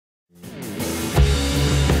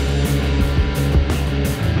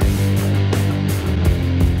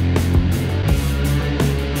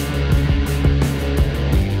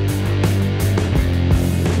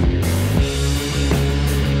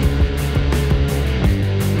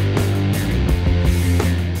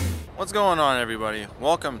What's going on, everybody?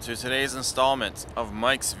 Welcome to today's installment of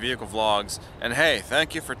Mike's Vehicle Vlogs, and hey,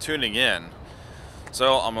 thank you for tuning in.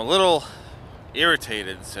 So I'm a little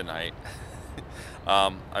irritated tonight.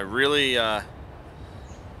 I really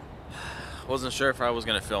wasn't sure if I was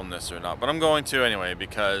going to film this or not, but I'm going to anyway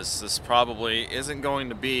because this probably isn't going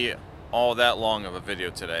to be all that long of a video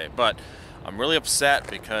today. But I'm really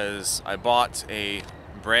upset because I bought a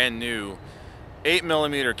brand new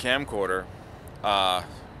 8mm camcorder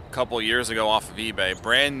couple years ago off of eBay,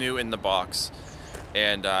 brand new in the box,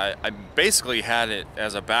 and I basically had it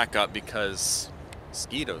as a backup because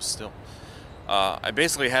mosquitoes still. I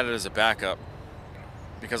basically had it as a backup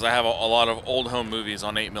because I have a lot of old home movies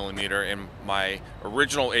on 8mm, and my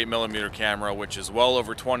original 8mm camera, which is well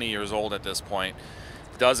over 20 years old at this point,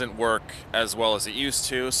 doesn't work as well as it used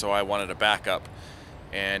to, so I wanted a backup.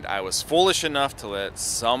 And I was foolish enough to let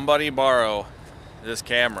somebody borrow this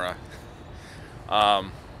camera.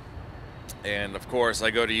 And of course I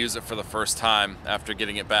go to use it for the first time after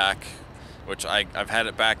getting it back, which I've had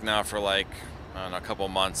it back now for like a couple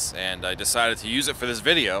months, and I decided to use it for this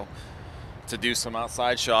video to do some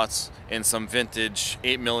outside shots in some vintage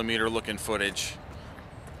 8mm looking footage,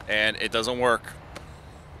 and it doesn't work.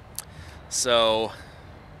 So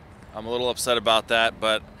I'm a little upset about that,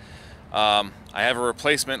 but I have a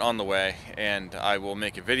replacement on the way, and I will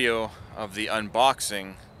make a video of the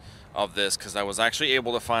unboxing of this because I was actually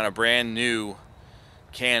able to find a brand new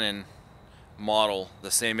Canon model, the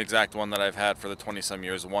same exact one that I've had for the 20-some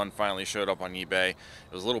years. One finally showed up on eBay. It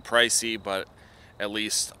was a little pricey, but at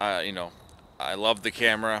least you know, I love the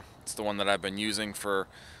camera. It's the one that I've been using for,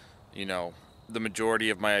 you know, the majority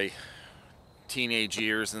of my teenage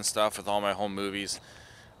years and stuff with all my home movies.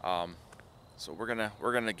 So we're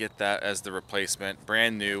gonna get that as the replacement,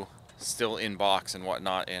 brand new, still in box and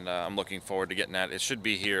whatnot, and I'm looking forward to getting that. It should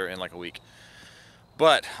be here in like a week,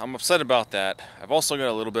 but I'm upset about that. I've also got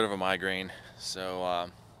a little bit of a migraine, so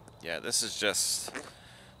yeah, this is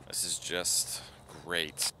just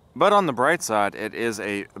great. But on the bright side, it is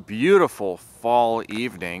a beautiful fall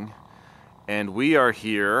evening, and we are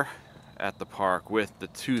here at the park with the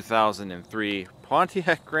 2003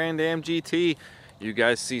 Pontiac Grand Am Gt. You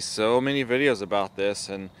guys see so many videos about this,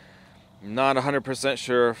 and I'm not 100%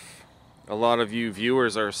 sure if a lot of you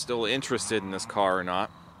viewers are still interested in this car or not,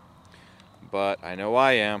 but I know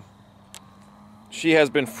I am. She has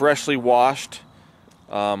been freshly washed.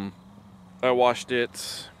 I washed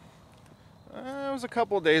it, it was a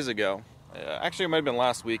couple of days ago. Actually, it might have been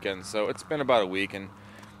last weekend, so it's been about a week, and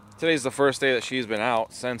today's the first day that she's been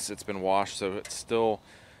out since it's been washed, so it still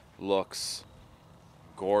looks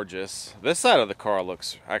gorgeous. This side of the car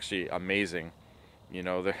looks actually amazing. You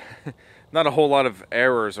know, there not a whole lot of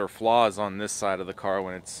errors or flaws on this side of the car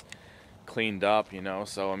when it's cleaned up, you know.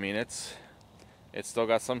 So I mean, it's still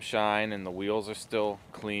got some shine, and the wheels are still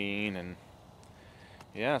clean, and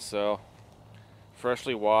yeah, so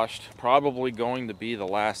freshly washed. Probably going to be the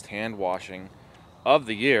last hand washing of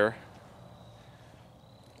the year.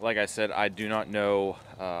 Like I said, I do not know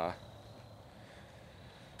I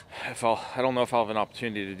don't know if I'll have an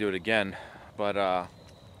opportunity to do it again, but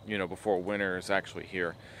you know, before winter is actually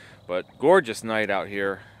here. But gorgeous night out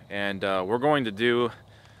here, and we're going to do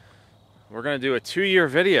a 2-year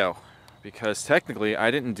video, because technically I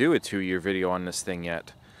didn't do a 2-year video on this thing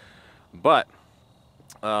yet. But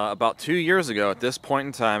about 2 years ago, at this point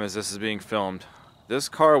in time as this is being filmed, this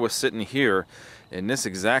car was sitting here in this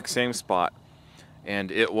exact same spot, and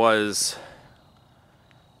it was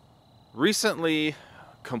recently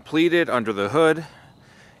completed under the hood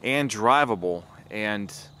and drivable.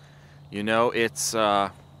 And you know, it's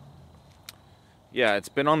yeah, it's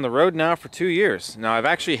been on the road now for 2 years. Now, I've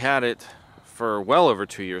actually had it for well over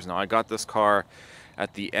 2 years now. I got this car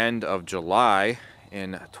at the end of July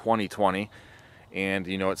in 2020, and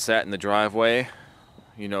you know, it sat in the driveway,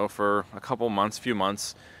 you know, for a few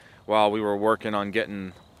months while we were working on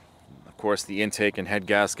getting, of course, the intake and head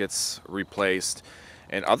gaskets replaced.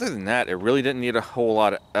 And other than that, it really didn't need a whole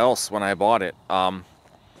lot else when I bought it.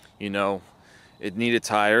 You know, it needed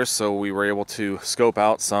tires, so we were able to scope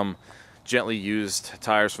out some gently used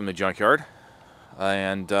tires from the junkyard.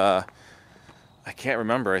 And I can't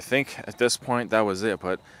remember. I think at this point that was it.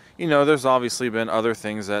 But, you know, there's obviously been other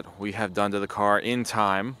things that we have done to the car in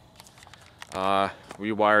time.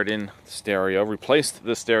 Rewired in the stereo, replaced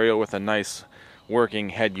the stereo with a nice working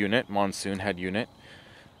head unit, monsoon head unit.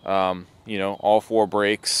 You know, all 4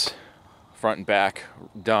 brakes, front and back,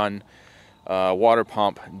 done. Water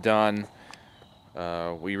pump, done.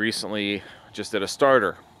 We recently just did a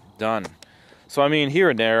starter, done. So I mean, here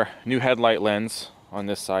and there, new headlight lens on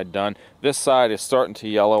this side, done. This side is starting to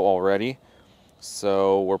yellow already.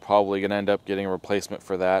 so we're probably gonna end up getting a replacement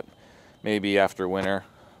for that, maybe after winter.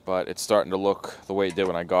 But it's starting to look the way it did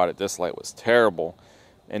when I got it. This light was terrible,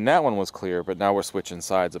 and that one was clear, but now we're switching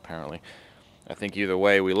sides apparently. I think either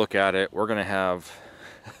way we look at it, we're gonna have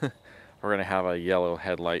we're gonna have a yellow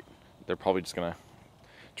headlight. They're probably just gonna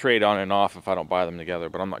trade on and off if I don't buy them together,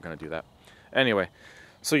 but I'm not gonna do that. Anyway,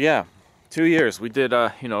 so yeah, 2 years. We did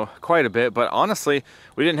you know, quite a bit, but honestly,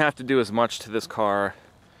 we didn't have to do as much to this car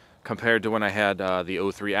compared to when I had the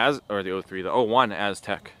 01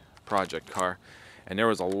 Aztec project car. And there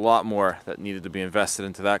was a lot more that needed to be invested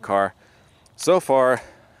into that car. So far,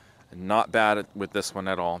 not bad with this one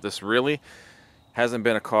at all. This really hasn't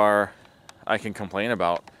been a car I can complain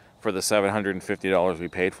about for the $750 we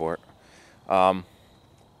paid for it.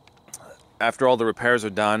 After all the repairs are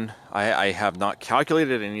done, I have not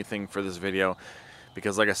calculated anything for this video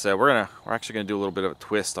because, like I said, we're actually gonna do a little bit of a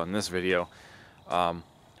twist on this video.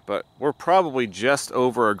 But we're probably just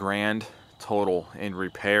over $1,000 total in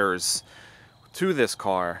repairs to this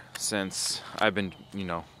car since I've been, you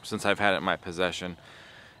know, since I've had it in my possession,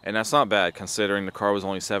 and that's not bad considering the car was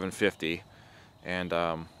only $750. And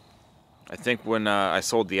I think when I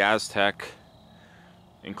sold the Aztec,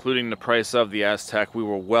 including the price of the Aztec, we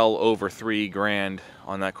were well over $3,000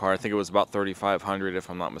 on that car. I think it was about $3,500 if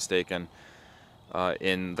I'm not mistaken,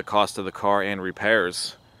 in the cost of the car and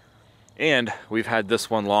repairs. And we've had this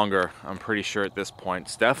one longer, I'm pretty sure at this point.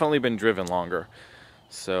 It's definitely been driven longer.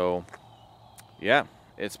 So yeah,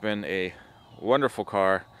 it's been a wonderful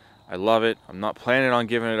car. I love it. I'm not planning on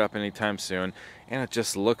giving it up anytime soon, and it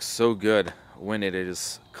just looks so good when it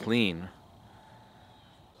is clean.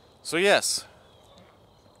 So yes,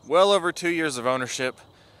 well over 2 years of ownership,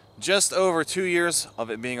 just over 2 years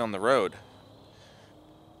of it being on the road.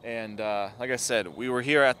 And like I said, we were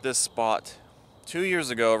here at this spot 2 years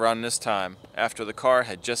ago around this time, after the car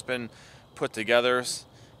had just been put together.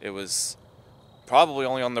 It was probably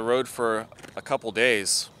only on the road for a couple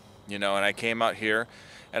days, you know, and I came out here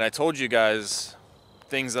and I told you guys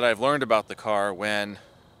things that I've learned about the car when,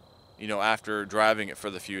 you know, after driving it for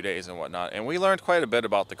the few days and whatnot. And we learned quite a bit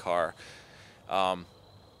about the car. And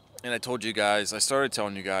I told you guys, I started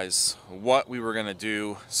telling you guys what we were going to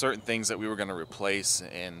do, certain things that we were going to replace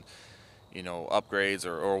and, you know, upgrades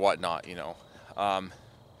or whatnot, you know.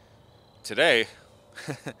 Today,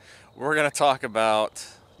 we're going to talk about,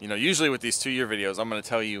 you know, usually with these 2 year videos, I'm going to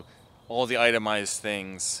tell you all the itemized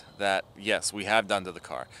things that, yes, we have done to the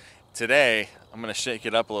car. Today, I'm going to shake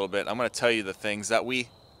it up a little bit. I'm going to tell you the things that we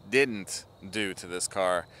didn't do to this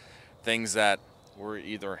car. Things that we're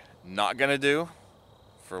either not going to do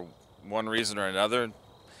for one reason or another,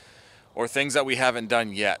 or things that we haven't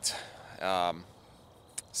done yet.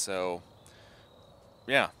 So,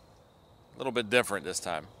 yeah, a little bit different this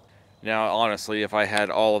time. Now, honestly, if I had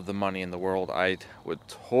all of the money in the world, I would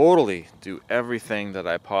totally do everything that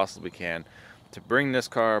I possibly can to bring this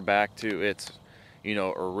car back to its, you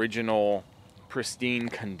know, original pristine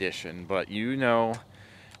condition. But you know,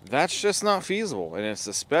 that's just not feasible, and it's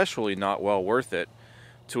especially not well worth it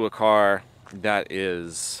to a car that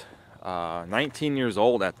is 19 years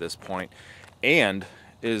old at this point, and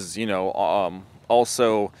is, you know,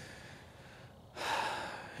 also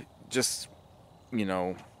just, you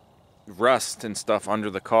know, rust and stuff under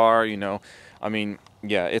the car, you know. I mean,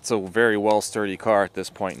 yeah, it's a very well sturdy car at this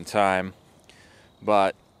point in time,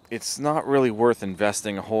 but it's not really worth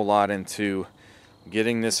investing a whole lot into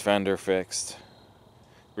getting this fender fixed,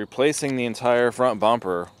 replacing the entire front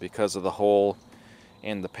bumper because of the hole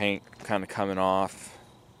and the paint kind of coming off.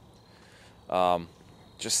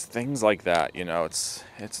 Just things like that, you know.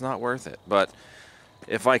 It's not worth it. But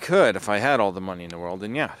if I had all the money in the world,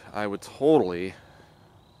 then yeah, I would totally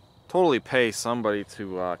pay somebody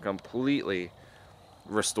to completely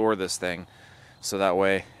restore this thing, so that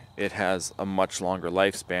way it has a much longer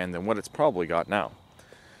lifespan than what it's probably got now.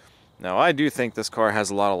 Now, I do think this car has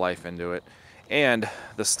a lot of life into it, and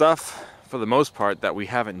the stuff, for the most part, that we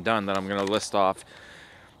haven't done that I'm going to list off,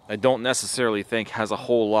 I don't necessarily think has a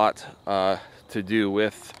whole lot to do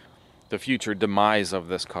with the future demise of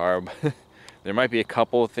this car. There might be a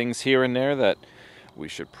couple of things here and there that we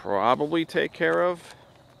should probably take care of,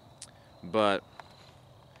 but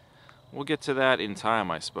we'll get to that in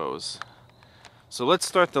time, I suppose. So let's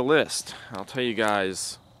start the list. I'll tell you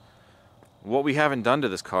guys what we haven't done to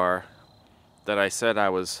this car that I said I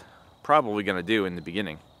was probably going to do in the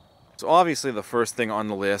beginning. So obviously the first thing on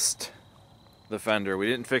the list, the fender. We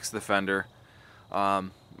didn't fix the fender.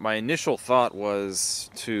 My initial thought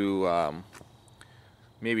was to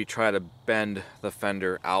maybe try to bend the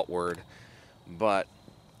fender outward, but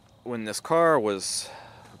when this car was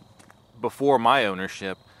before my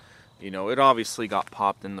ownership, You know, it obviously got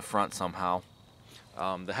popped in the front somehow.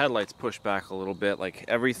 The headlights pushed back a little bit. Like,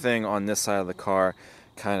 everything on this side of the car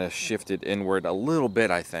kind of shifted inward a little bit,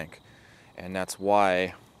 I think. And that's why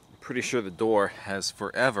I'm pretty sure the door has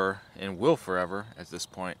forever, and will forever at this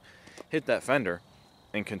point, hit that fender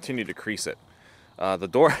and continue to crease it. The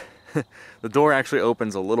door the door actually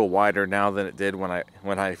opens a little wider now than it did when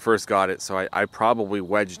I first got it, so I probably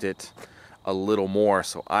wedged it a little more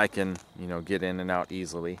so I can, you know, get in and out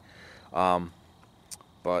easily.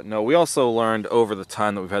 But no, we also learned over the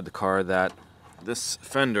time that we've had the car that this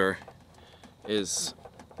fender is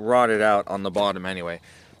rotted out on the bottom anyway.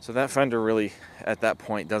 So that fender really, at that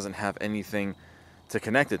point, doesn't have anything to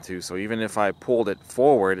connect it to. So even if I pulled it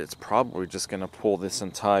forward, it's probably just going to pull this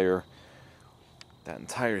entire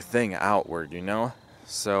thing outward, you know?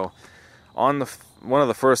 So on one of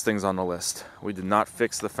the first things on the list, we did not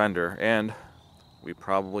fix the fender, and we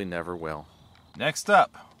probably never will. Next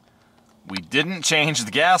up, we didn't change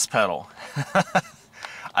the gas pedal.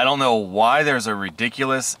 I don't know why there's a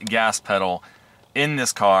ridiculous gas pedal in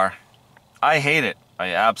this car. I hate it. I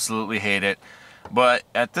absolutely hate it. But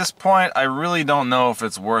at this point, I really don't know if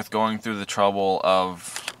it's worth going through the trouble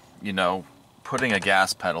of, you know, putting a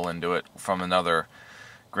gas pedal into it from another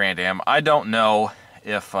Grand Am. I don't know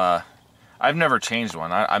if, I've never changed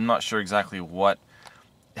one. I'm not sure exactly what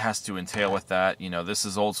has to entail with that. You know, this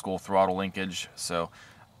is old school throttle linkage, so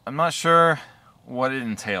I'm not sure what it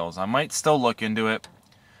entails. I might still look into it,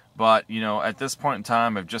 but, you know, at this point in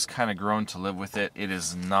time, I've just kind of grown to live with it. It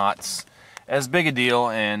is not as big a deal,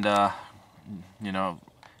 and, you know,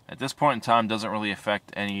 at this point in time, doesn't really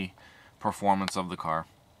affect any performance of the car.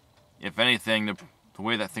 If anything, the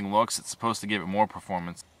way that thing looks, it's supposed to give it more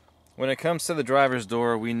performance. When it comes to the driver's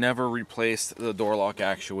door, we never replaced the door lock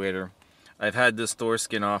actuator. I've had this door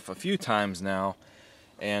skin off a few times now,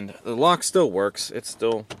 and the lock still works. It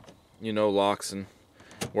still, you know, locks and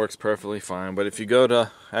works perfectly fine. But if you go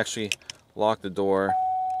to actually lock the door,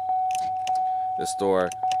 this door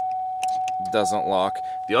doesn't lock.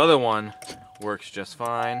 The other one works just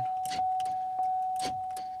fine.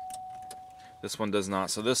 This one does not.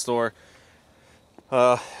 So this door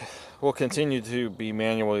will continue to be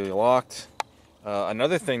manually locked.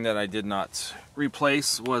 Another thing that I did not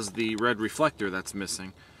replace was the red reflector that's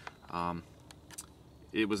missing.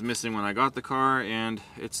 It was missing when I got the car, and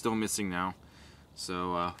it's still missing now.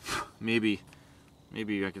 So maybe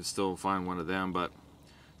I can still find one of them, but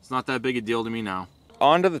it's not that big a deal to me now.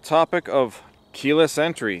 On to the topic of keyless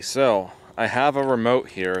entry. So I have a remote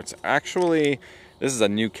here. It's actually, this is a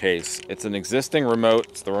new case. It's an existing remote.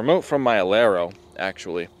 It's the remote from my Alero,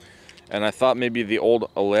 actually. And I thought maybe the old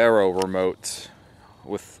Alero remote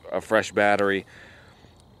with a fresh battery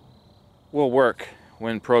will work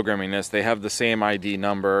when programming this. They have the same ID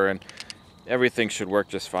number and everything should work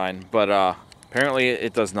just fine. But apparently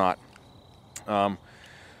it does not.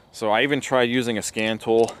 So I even tried using a scan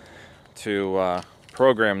tool to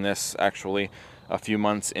program this actually a few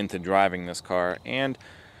months into driving this car, and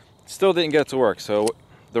still didn't get it to work. So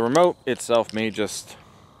the remote itself may just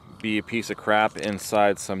be a piece of crap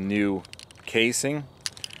inside some new casing,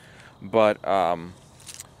 but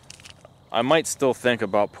I might still think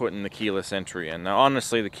about putting the keyless entry in. Now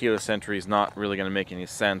honestly, the keyless entry is not really going to make any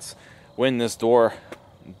sense when this door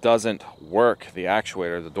doesn't work, the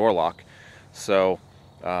actuator, the door lock. So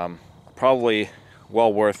probably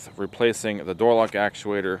well worth replacing the door lock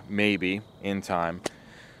actuator, maybe in time.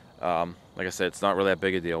 Like I said, it's not really that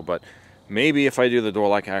big a deal, but maybe if I do the door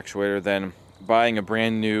lock actuator, then buying a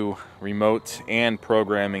brand new remote and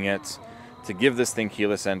programming it to give this thing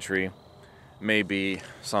keyless entry may be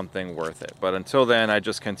something worth it. But until then, I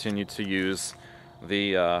just continue to use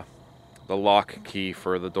the lock key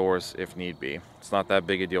for the doors if need be. It's not that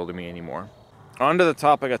big a deal to me anymore. On to the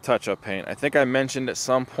topic of touch-up paint. I think I mentioned at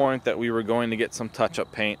some point that we were going to get some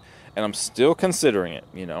touch-up paint, and I'm still considering it,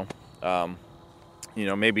 you know. You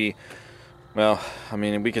know, maybe, well, I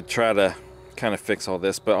mean, we could try to kind of fix all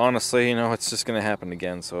this, but honestly, you know, it's just going to happen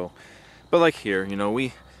again, so. But like here, you know,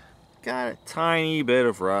 we got a tiny bit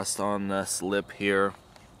of rust on this lip here.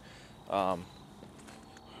 The,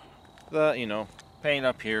 you know, paint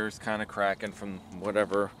up here is kind of cracking from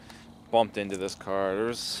whatever bumped into this car.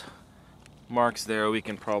 There's marks there we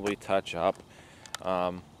can probably touch up.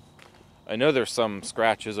 I know there's some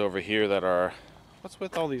scratches over here that are, what's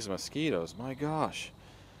with all these mosquitoes? My gosh.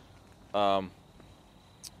 Yeah,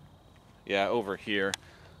 over here.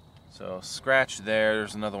 So scratch there,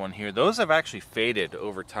 there's another one here. Those have actually faded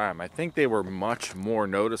over time. I think they were much more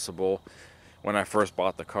noticeable when I first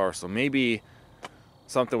bought the car. So maybe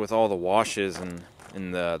something with all the washes and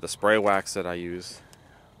the spray wax that I use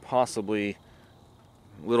possibly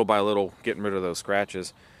little by little getting rid of those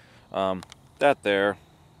scratches. That there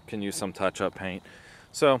can use some touch-up paint.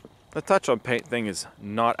 So the touch-up paint thing is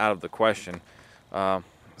not out of the question.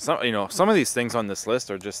 Some of these things on this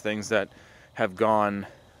list are just things that have gone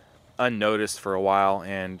unnoticed for a while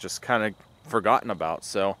and just kind of forgotten about.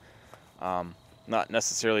 So not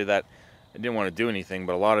necessarily that I didn't want to do anything,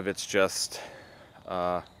 but a lot of it's just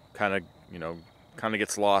kind of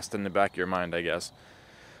gets lost in the back of your mind, I guess.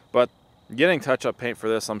 But getting touch-up paint for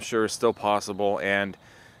this, I'm sure, is still possible, and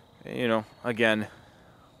again,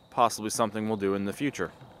 possibly something we'll do in the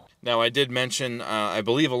future. Now, I did mention, I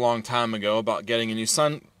believe a long time ago, about getting a new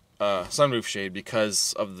sunroof shade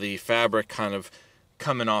because of the fabric kind of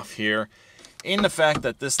coming off here, and the fact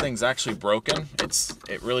that this thing's actually broken.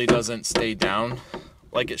 It really doesn't stay down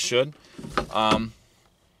like it should.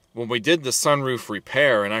 When we did the sunroof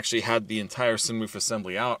repair and actually had the entire sunroof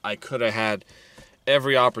assembly out, I could have had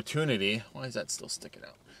every opportunity. Why is that still sticking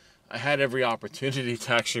out? I had every opportunity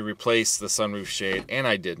to actually replace the sunroof shade, and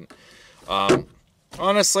I didn't.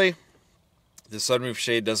 Honestly, the sunroof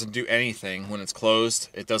shade doesn't do anything when it's closed.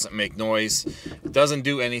 It doesn't make noise. It doesn't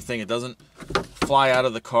do anything. It doesn't fly out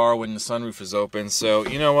of the car when the sunroof is open. So,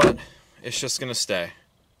 you know what? It's just going to stay.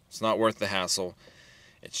 It's not worth the hassle.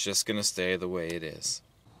 It's just going to stay the way it is.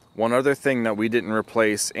 One other thing that we didn't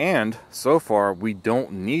replace, and so far we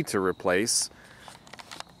don't need to replace,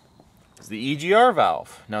 is the EGR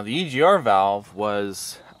valve. Now, the EGR valve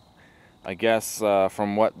was, I guess,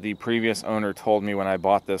 from what the previous owner told me when I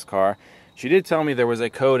bought this car, she did tell me there was a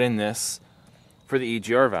code in this for the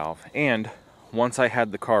EGR valve. And once I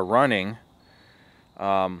had the car running,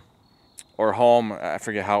 or home, I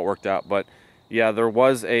forget how it worked out, but yeah, there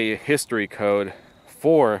was a history code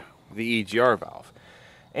for the EGR valve.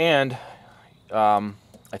 And I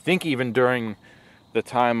think even during the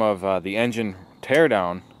time of the engine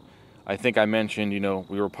teardown, I think I mentioned,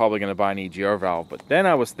 we were probably going to buy an EGR valve. But then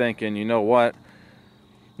I was thinking, you know what?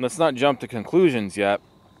 Let's not jump to conclusions yet.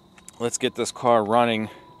 Let's get this car running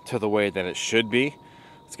to the way that it should be.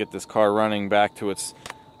 Let's get this car running back to its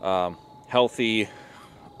healthy,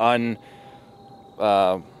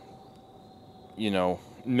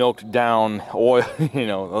 milked down oil.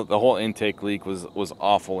 The whole intake leak was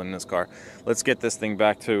awful in this car. Let's get this thing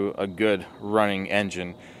back to a good running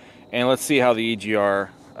engine, and let's see how the EGR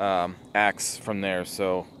acts from there.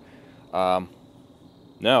 So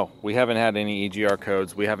no, we haven't had any EGR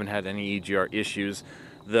codes. We haven't had any EGR issues.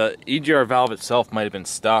 The EGR valve itself might have been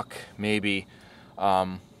stuck, maybe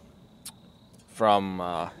from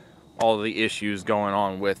all the issues going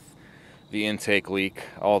on with the intake leak,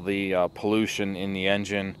 all the pollution in the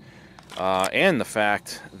engine, and the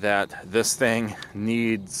fact that this thing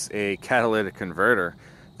needs a catalytic converter.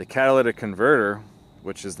 The catalytic converter,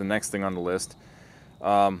 which is the next thing on the list,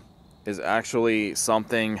 is actually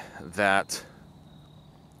something that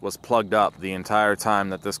was plugged up the entire time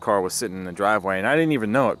that this car was sitting in the driveway, and I didn't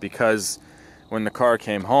even know it, because when the car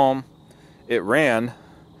came home, it ran,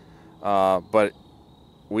 but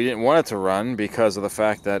we didn't want it to run because of the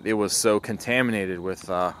fact that it was so contaminated with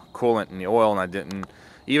coolant in the oil, and I didn't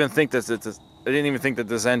even think that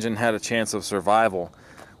this engine had a chance of survival.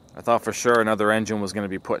 I thought for sure another engine was going to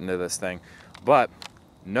be put into this thing, but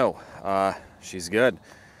no, she's good.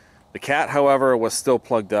 The cat, however, was still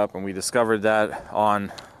plugged up, and we discovered that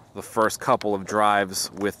on the first couple of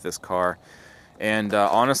drives with this car. And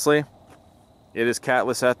honestly, it is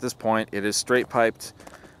catless at this point. It is straight piped,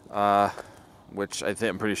 which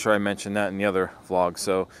I'm pretty sure I mentioned that in the other vlog.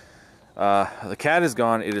 So the cat is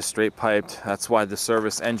gone. It is straight piped. That's why the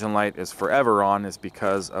service engine light is forever on, is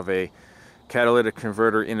because of a catalytic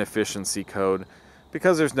converter inefficiency code,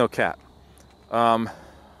 because there's no cat.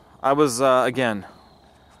 I was again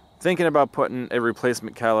thinking about putting a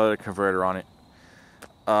replacement catalytic converter on it.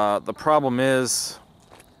 The problem is,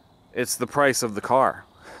 it's the price of the car.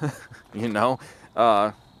 We're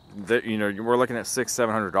looking at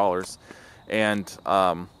 $600-700, and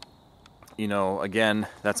again,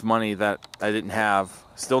 that's money that I didn't have,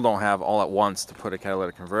 still don't have all at once to put a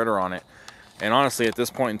catalytic converter on it. And honestly, at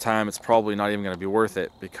this point in time, it's probably not even going to be worth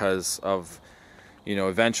it, because of,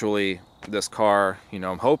 eventually this car,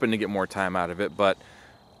 I'm hoping to get more time out of it, but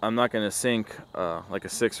I'm not going to sink like a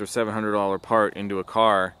 $600 or $700 part into a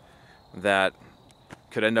car that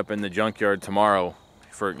could end up in the junkyard tomorrow.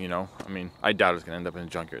 I doubt it's going to end up in the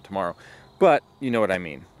junkyard tomorrow, but you know what I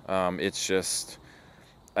mean. It's just,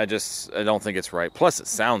 I don't think it's right. Plus, it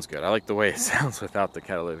sounds good. I like the way it sounds without the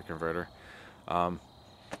catalytic converter.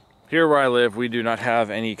 Here where I live, we do not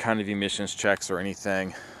have any kind of emissions checks or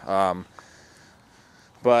anything.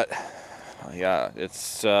 But yeah,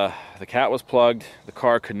 it's the cat was plugged. The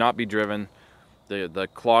car could not be driven. the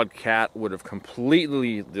clogged cat would have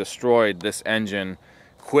completely destroyed this engine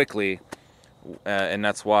quickly, and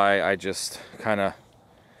that's why I just kind of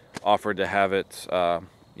offered to have it,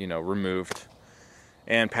 you know, removed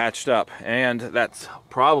and patched up. And that's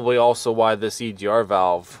probably also why this EGR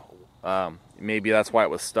valve, maybe that's why it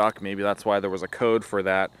was stuck, maybe that's why there was a code for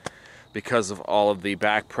that, because of all of the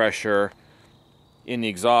back pressure in the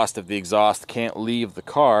exhaust. If the exhaust can't leave the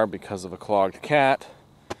car because of a clogged cat,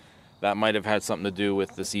 that might have had something to do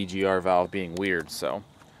with this EGR valve being weird. So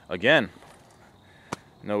again,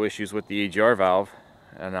 no issues with the EGR valve,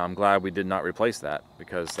 and I'm glad we did not replace that,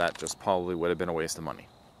 because that just probably would have been a waste of money.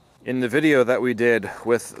 In the video that we did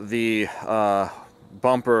with the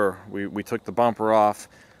bumper, we took the bumper off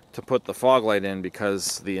to put the fog light in,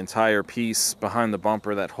 because the entire piece behind the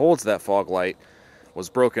bumper that holds that fog light was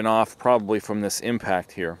broken off, probably from this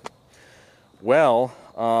impact here. Well,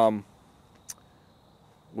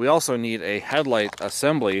 we also need a headlight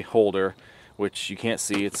assembly holder, which you can't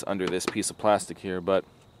see, it's under this piece of plastic here, but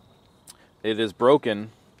it is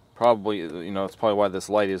broken. Probably, you know, it's probably why this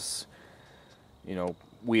light is, you know,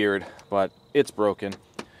 weird, but it's broken.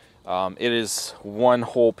 It is one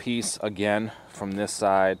whole piece again from this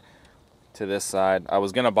side to this side. I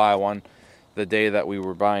was gonna buy one the day that we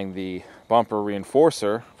were buying the bumper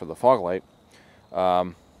reinforcer for the fog light,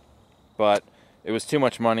 but it was too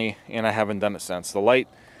much money, and I haven't done it since. The light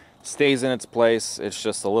stays in its place, it's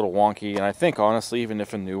just a little wonky, and I think honestly, even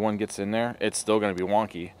if a new one gets in there, it's still going to be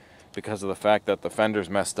wonky because of the fact that the fender's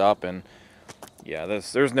messed up. And yeah,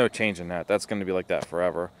 there's no change in that. That's going to be like that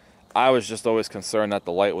forever. I was just always concerned that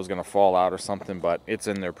the light was going to fall out or something, but it's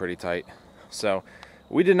in there pretty tight. So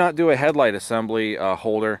we did not do a headlight assembly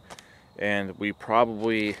holder, and we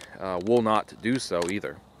probably will not do so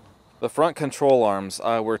either. The front control arms,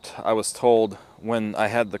 I was told when I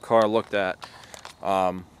had the car looked at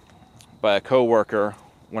by a coworker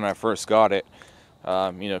when I first got it,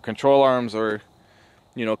 you know, control arms are,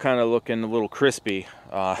 you know, kind of looking a little crispy,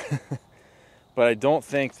 but I don't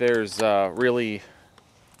think there's really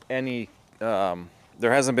any, there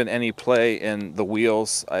hasn't been any play in the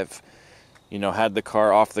wheels. I've, you know, had the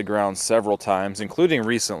car off the ground several times, including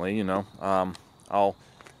recently. You know, I'll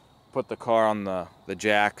put the car on the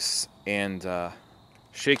jacks and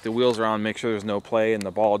shake the wheels around, make sure there's no play in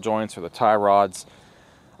the ball joints or the tie rods.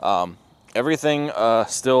 Everything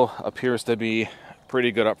still appears to be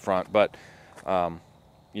pretty good up front, but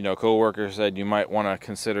you know, coworker said you might want to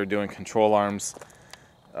consider doing control arms.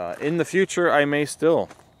 In the future, I may still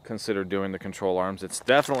consider doing the control arms. It's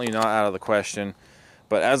definitely not out of the question,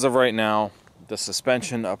 but as of right now, the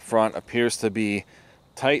suspension up front appears to be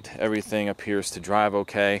tight. Everything appears to drive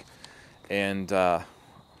okay, and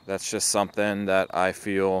that's just something that I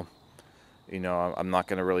feel, you know, I'm not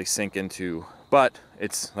going to really sink into. But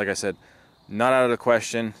it's, like I said, not out of the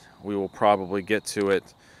question. We will probably get to it,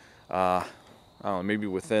 I don't know, maybe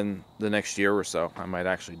within the next year or so. I might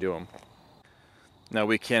actually do them. Now,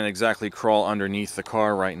 we can't exactly crawl underneath the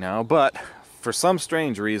car right now, but for some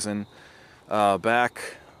strange reason,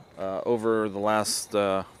 back over the last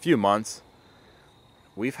few months,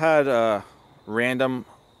 we've had random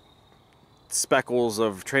speckles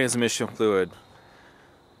of transmission fluid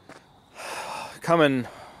coming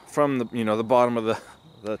from the, you know, the bottom of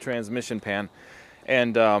the transmission pan,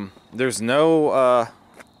 and there's no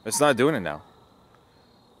it's not doing it now.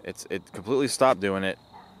 It completely stopped doing it.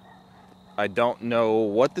 I don't know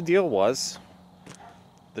what the deal was.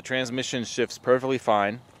 The transmission shifts perfectly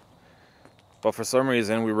fine, but for some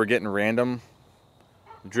reason we were getting random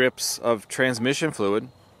drips of transmission fluid.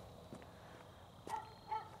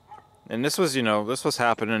 And this was, you know, this was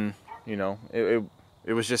happening, you know,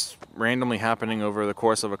 it was just randomly happening over the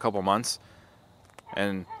course of a couple months,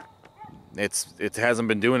 and it hasn't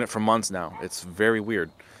been doing it for months now. It's very weird.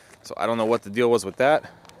 So I don't know what the deal was with that.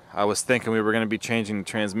 I was thinking we were going to be changing the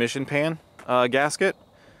transmission pan gasket,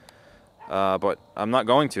 but I'm not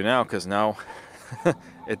going to now, because now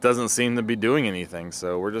it doesn't seem to be doing anything.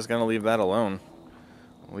 So we're just going to leave that alone.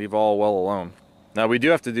 Leave all well alone. Now, we do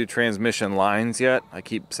have to do transmission lines yet. I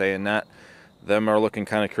keep saying that. Them are looking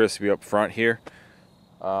kind of crispy up front here.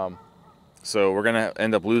 So we're going to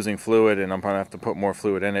end up losing fluid, and I'm going to have to put more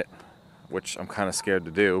fluid in it, which I'm kind of scared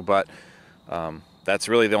to do. But that's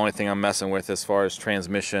really the only thing I'm messing with as far as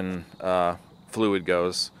transmission fluid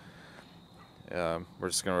goes. We're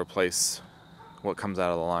just going to replace what comes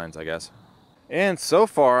out of the lines, I guess. And so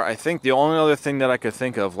far, I think the only other thing that I could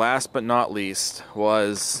think of, last but not least,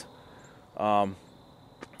 was... when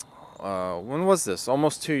was this?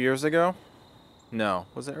 Almost 2 years ago? No,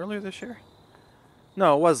 was it earlier this year?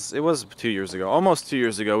 No, it was 2 years ago. Almost 2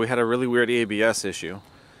 years ago, we had a really weird ABS issue.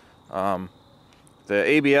 The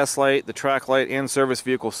ABS light, the track light, and service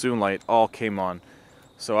vehicle soon light all came on.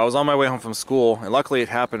 So I was on my way home from school, and luckily it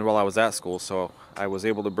happened while I was at school, so I was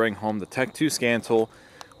able to bring home the Tech 2 scan tool.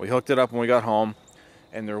 We hooked it up when we got home,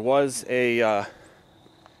 and there was a, I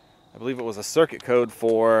believe it was a circuit code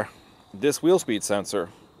for this wheel speed sensor,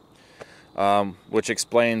 which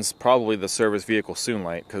explains probably the service vehicle soon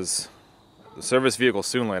light, because the service vehicle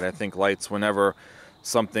soon light, I think, lights whenever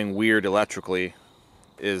something weird electrically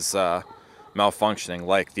is malfunctioning,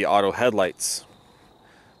 like the auto headlights.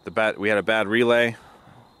 We had a bad relay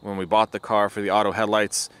when we bought the car for the auto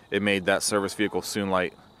headlights. It made that service vehicle soon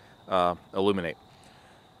light illuminate.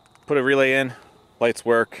 Put a relay in, lights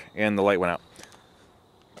work, and the light went out.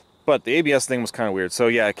 But the ABS thing was kind of weird. So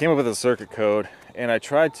yeah, I came up with a circuit code, and I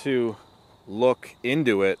tried to look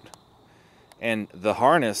into it, and the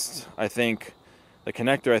harness, I think, the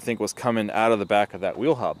connector, I think, was coming out of the back of that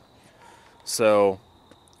wheel hub. So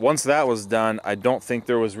once that was done, I don't think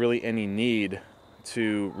there was really any need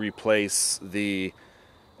to replace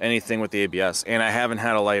anything with the ABS, and I haven't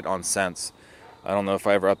had a light on since. I don't know if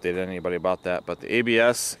I ever updated anybody about that, but the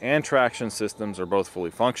ABS and traction systems are both fully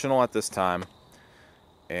functional at this time.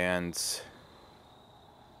 And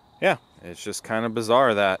yeah, it's just kind of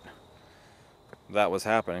bizarre that that was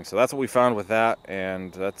happening. So that's what we found with that,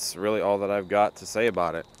 and that's really all that I've got to say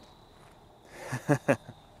about it.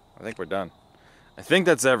 I think we're done. I think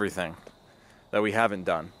that's everything that we haven't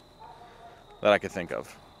done that I could think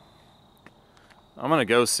of. I'm gonna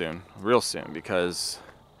go soon, real soon, because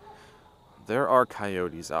there are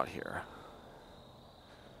coyotes out here,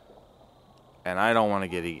 and I don't want to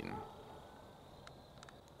get eaten.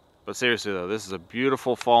 But seriously though, this is a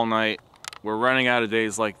beautiful fall night. We're running out of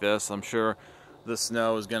days like this. I'm sure the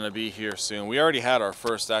snow is gonna be here soon. We already had our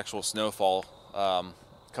first actual snowfall a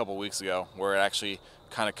couple weeks ago, where it actually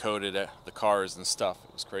kind of coated the cars and stuff.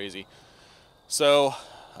 It was crazy. So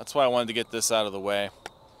that's why I wanted to get this out of the way,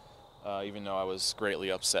 even though I was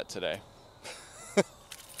greatly upset today. But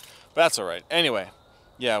that's all right. Anyway,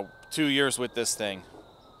 yeah, 2 years with this thing.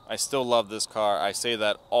 I still love this car. I say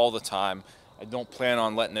that all the time. I don't plan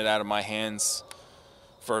on letting it out of my hands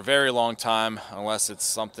for a very long time, unless it's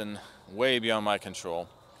something way beyond my control.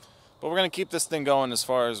 But we're going to keep this thing going as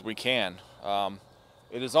far as we can.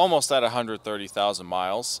 It is almost at 130,000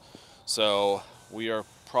 miles, so we are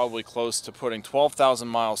probably close to putting 12,000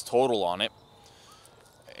 miles total on it,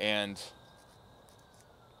 and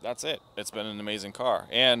that's it. It's been an amazing car.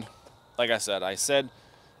 And like I said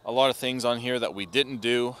a lot of things on here that we didn't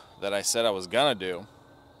do that I said I was gonna do.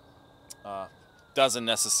 Doesn't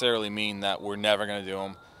necessarily mean that we're never gonna do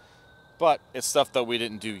them, but it's stuff that we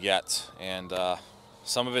didn't do yet, and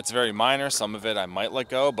some of it's very minor, some of it I might let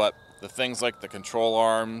go, but the things like the control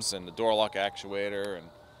arms and the door lock actuator, and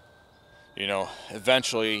you know,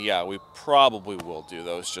 eventually, yeah, we probably will do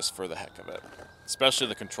those just for the heck of it. Especially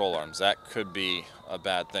the control arms. That could be a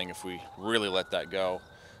bad thing if we really let that go,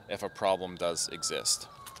 if a problem does exist.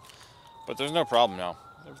 But there's no problem now.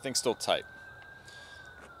 Everything's still tight.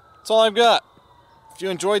 That's all I've got. If you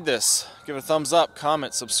enjoyed this, give it a thumbs up,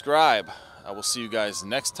 comment, subscribe. I will see you guys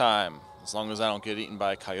next time, as long as I don't get eaten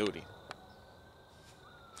by a coyote.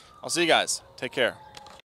 I'll see you guys. Take care.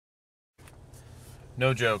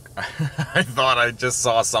 No joke. I thought I just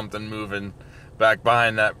saw something moving back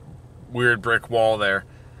behind that weird brick wall there.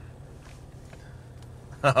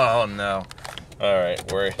 Oh no. Alright,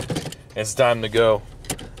 it's time to go.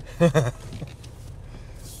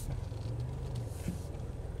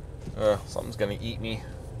 Something's gonna eat me.